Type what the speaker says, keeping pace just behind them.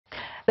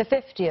The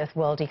 50th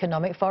World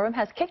Economic Forum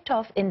has kicked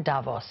off in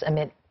Davos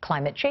amid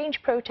climate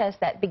change protests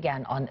that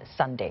began on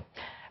Sunday.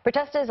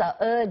 Protesters are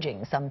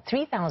urging some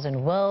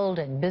 3,000 world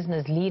and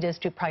business leaders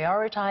to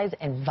prioritize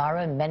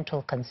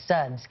environmental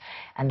concerns.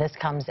 And this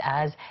comes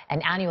as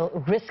an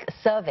annual risk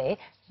survey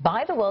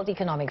by the World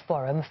Economic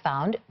Forum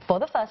found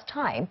for the first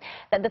time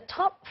that the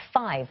top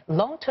 5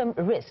 long-term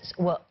risks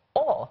were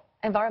all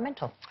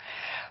environmental.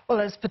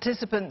 Well, as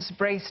participants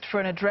braced for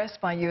an address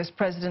by US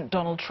President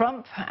Donald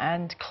Trump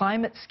and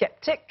climate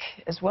skeptic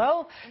as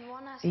well,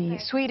 the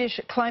Swedish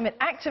climate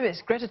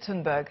activist Greta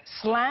Thunberg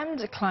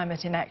slammed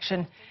climate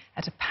inaction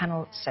at a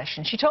panel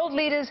session. She told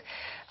leaders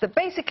that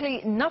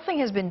basically nothing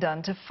has been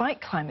done to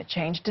fight climate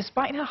change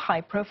despite her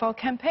high-profile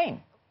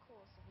campaign.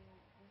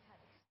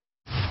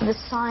 The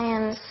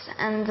science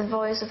and the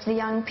voice of the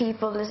young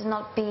people is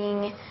not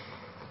in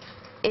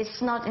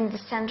the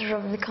center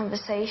of the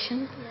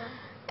conversation. Yeah.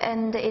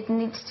 And it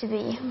needs to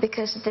be,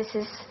 because this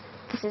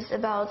is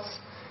about,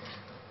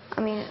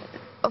 I mean,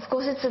 of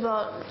course it's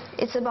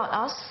about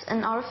us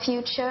and our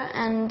future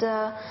and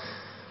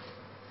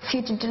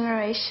future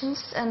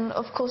generations, and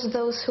of course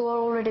those who are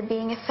already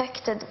being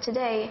affected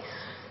today.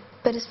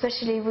 But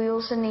especially we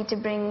also need to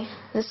bring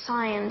the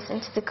science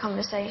into the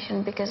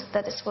conversation, because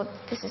that is what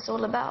this is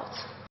all about.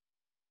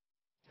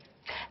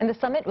 And the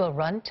summit will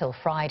run till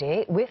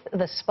Friday, with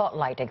the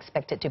spotlight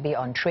expected to be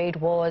on trade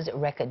wars,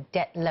 record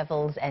debt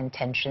levels and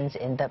tensions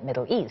in the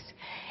Middle East.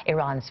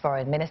 Iran's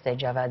Foreign Minister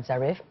Javad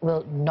Zarif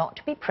will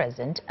not be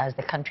present as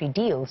the country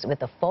deals with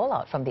the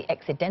fallout from the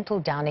accidental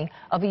downing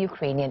of a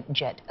Ukrainian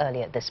jet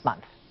earlier this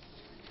month.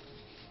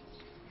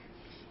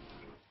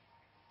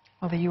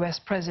 Well, the US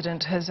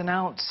president has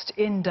announced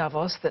in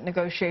Davos that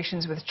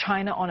negotiations with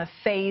China on a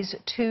Phase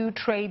 2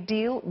 trade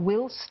deal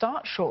will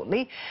start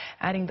shortly,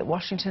 adding that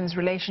Washington's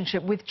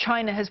relationship with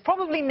China has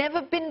probably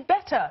never been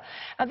better.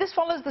 Now, this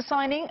follows the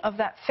signing of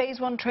that Phase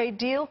 1 trade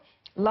deal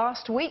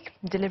last week.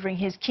 Delivering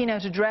his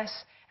keynote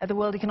address at the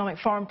World Economic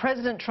Forum,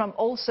 President Trump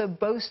also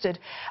boasted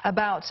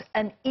about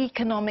an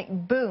economic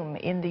boom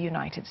in the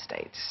United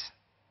States.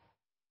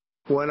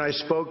 When I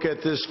spoke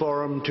at this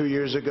forum 2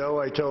 years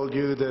ago, I told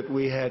you that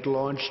we had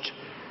launched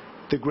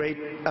the great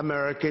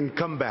American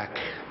comeback.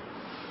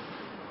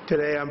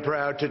 Today, I'm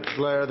proud to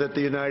declare that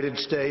the United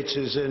States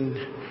is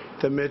in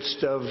the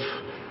midst of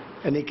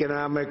an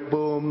economic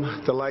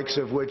boom, the likes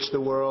of which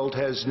the world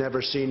has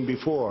never seen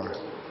before.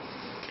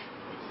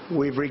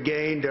 We've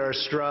regained our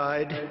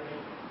stride,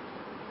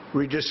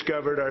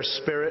 rediscovered our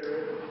spirit,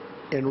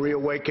 and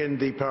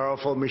reawakened the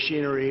powerful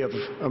machinery of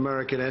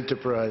American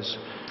enterprise.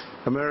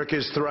 America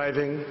is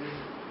thriving,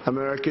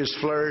 America is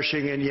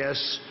flourishing, and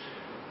yes,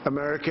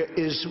 America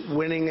is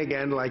winning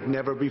again like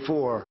never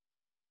before.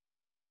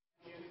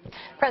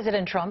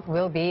 President Trump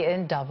will be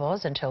in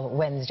Davos until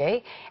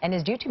Wednesday and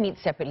is due to meet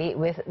separately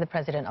with the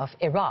president of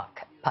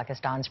Iraq,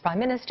 Pakistan's prime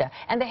minister,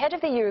 and the head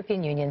of the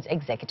European Union's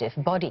executive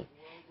body.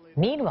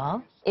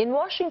 Meanwhile, in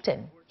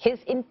Washington, his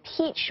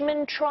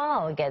impeachment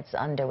trial gets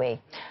underway.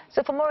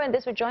 So for more on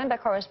this, we're joined by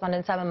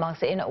correspondent Simon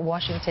Marks in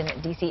Washington,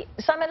 D.C.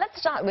 Simon, let's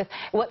start with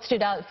what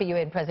stood out for you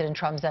in President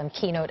Trump's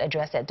keynote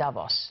address at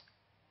Davos.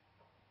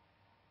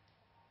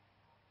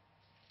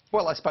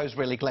 Well, I suppose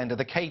really, Glenda,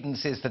 the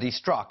cadences that he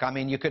struck. I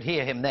mean, you could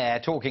hear him there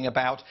talking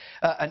about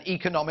an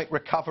economic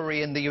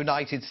recovery in the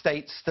United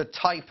States, the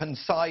type and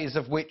size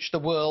of which the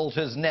world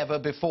has never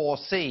before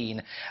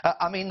seen.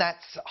 I mean,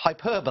 that's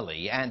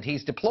hyperbole, and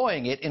he's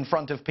deploying it in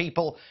front of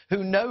people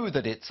who know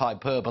that it's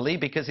hyperbole,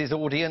 because his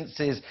audience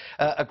is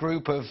a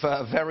group of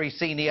very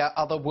senior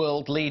other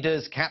world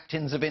leaders,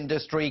 captains of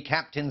industry,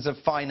 captains of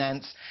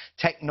finance,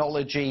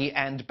 technology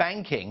and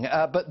banking.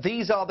 But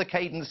these are the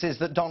cadences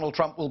that Donald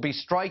Trump will be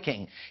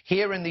striking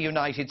here in the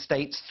United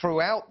States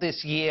throughout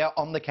this year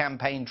on the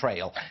campaign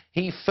trail.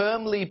 He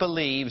firmly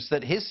believes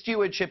that his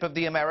stewardship of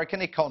the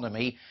American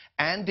economy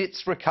and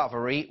its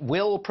recovery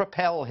will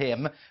propel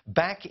him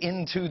back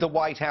into the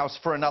White House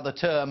for another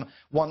term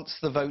once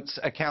the votes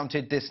are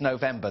counted this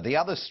November. The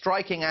other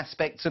striking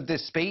aspects of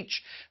this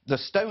speech, the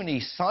stony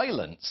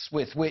silence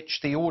with which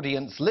the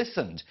audience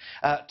listened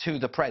to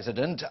the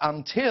president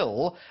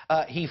until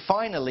he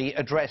finally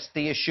addressed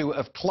the issue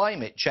of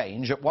climate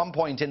change. At one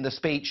point in the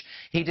speech,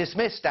 he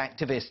dismissed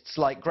activists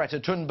like Greta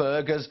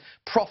Thunberg as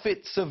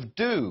prophets of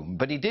doom,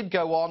 but he did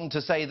go on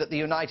to say that the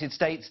United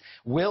States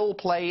will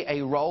play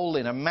a role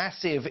in a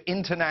massive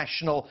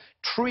international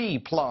tree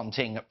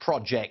planting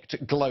project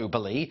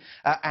globally,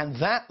 and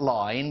that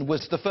line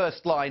was the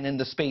first line in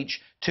the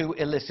speech to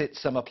elicit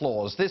some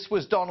applause. This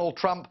was Donald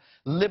Trump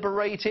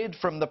liberated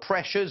from the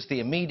pressures, the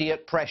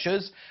immediate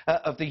pressures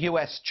of the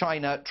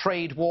US-China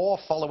trade war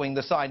following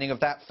the signing of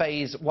that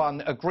Phase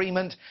 1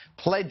 agreement,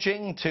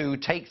 pledging to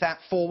take that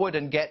forward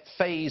and get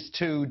Phase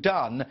 2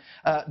 done.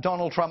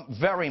 Donald Trump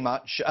very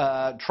much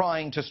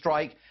trying to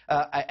strike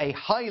a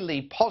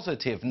highly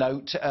positive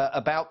note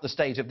about the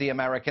state of the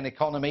American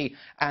economy,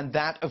 and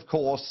that, of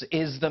course,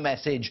 is the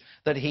message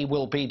that he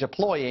will be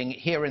deploying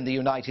here in the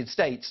United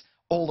States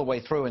all the way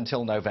through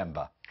until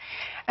November.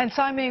 And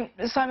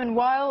Simon,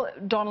 while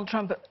Donald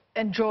Trump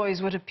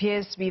enjoys what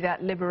appears to be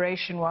that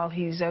liberation while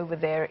he's over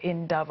there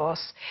in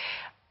Davos,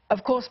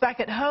 of course, back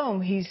at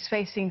home, he's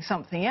facing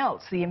something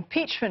else, the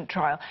impeachment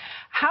trial.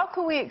 How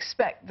can we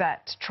expect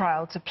that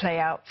trial to play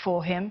out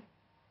for him?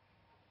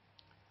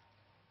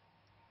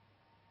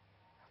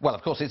 Well,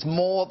 of course, it's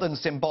more than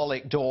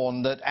symbolic,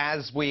 Dawn, that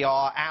as we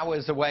are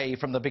hours away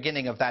from the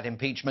beginning of that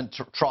impeachment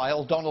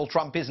trial, Donald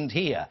Trump isn't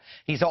here.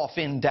 He's off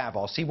in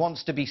Davos. He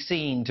wants to be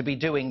seen to be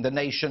doing the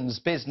nation's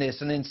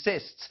business and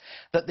insists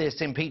that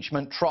this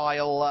impeachment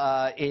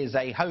trial is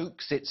a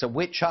hoax, it's a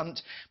witch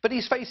hunt. But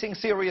he's facing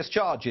serious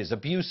charges: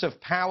 abuse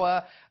of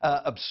power,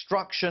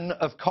 obstruction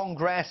of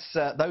Congress,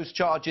 those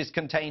charges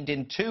contained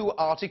in 2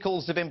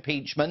 articles of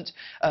impeachment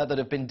that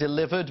have been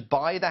delivered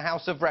by the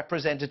House of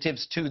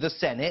Representatives to the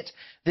Senate.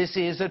 This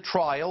is a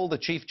trial. The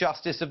Chief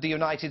Justice of the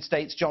United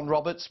States, John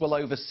Roberts, will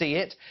oversee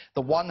it.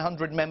 The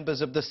 100 members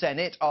of the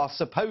Senate are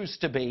supposed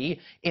to be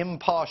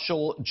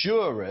impartial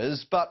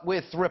jurors, but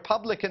with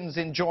Republicans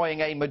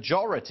enjoying a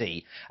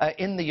majority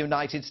in the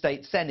United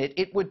States Senate,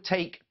 it would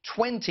take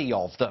 20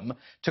 of them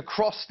to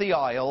cross the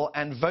aisle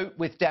and vote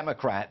with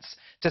Democrats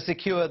to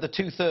secure the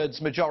 2/3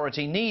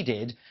 majority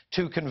needed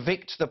to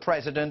convict the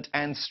president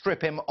and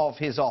strip him of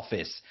his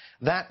office.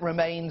 That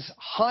remains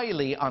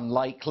highly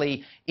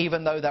unlikely,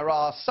 even though there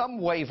are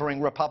some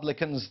wavering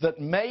Republicans that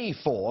may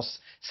force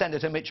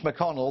Senator Mitch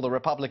McConnell, the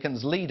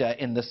Republicans' leader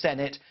in the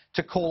Senate,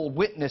 to call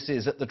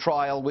witnesses at the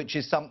trial, which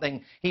is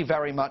something he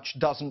very much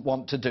doesn't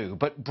want to do.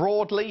 But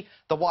broadly,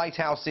 the White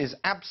House is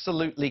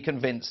absolutely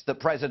convinced that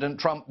President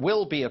Trump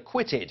will be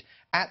acquitted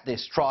at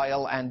this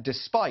trial, and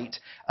despite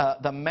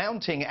the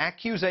mounting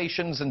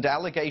accusations and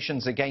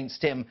allegations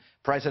against him,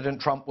 President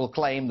Trump will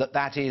claim that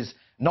that is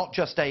not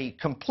just a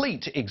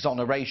complete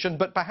exoneration,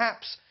 but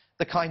perhaps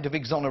the kind of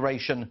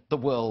exoneration the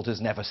world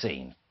has never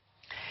seen.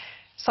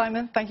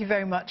 Simon, thank you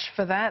very much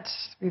for that.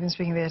 We've been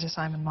speaking there to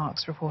Simon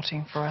Marks,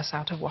 reporting for us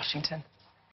out of Washington.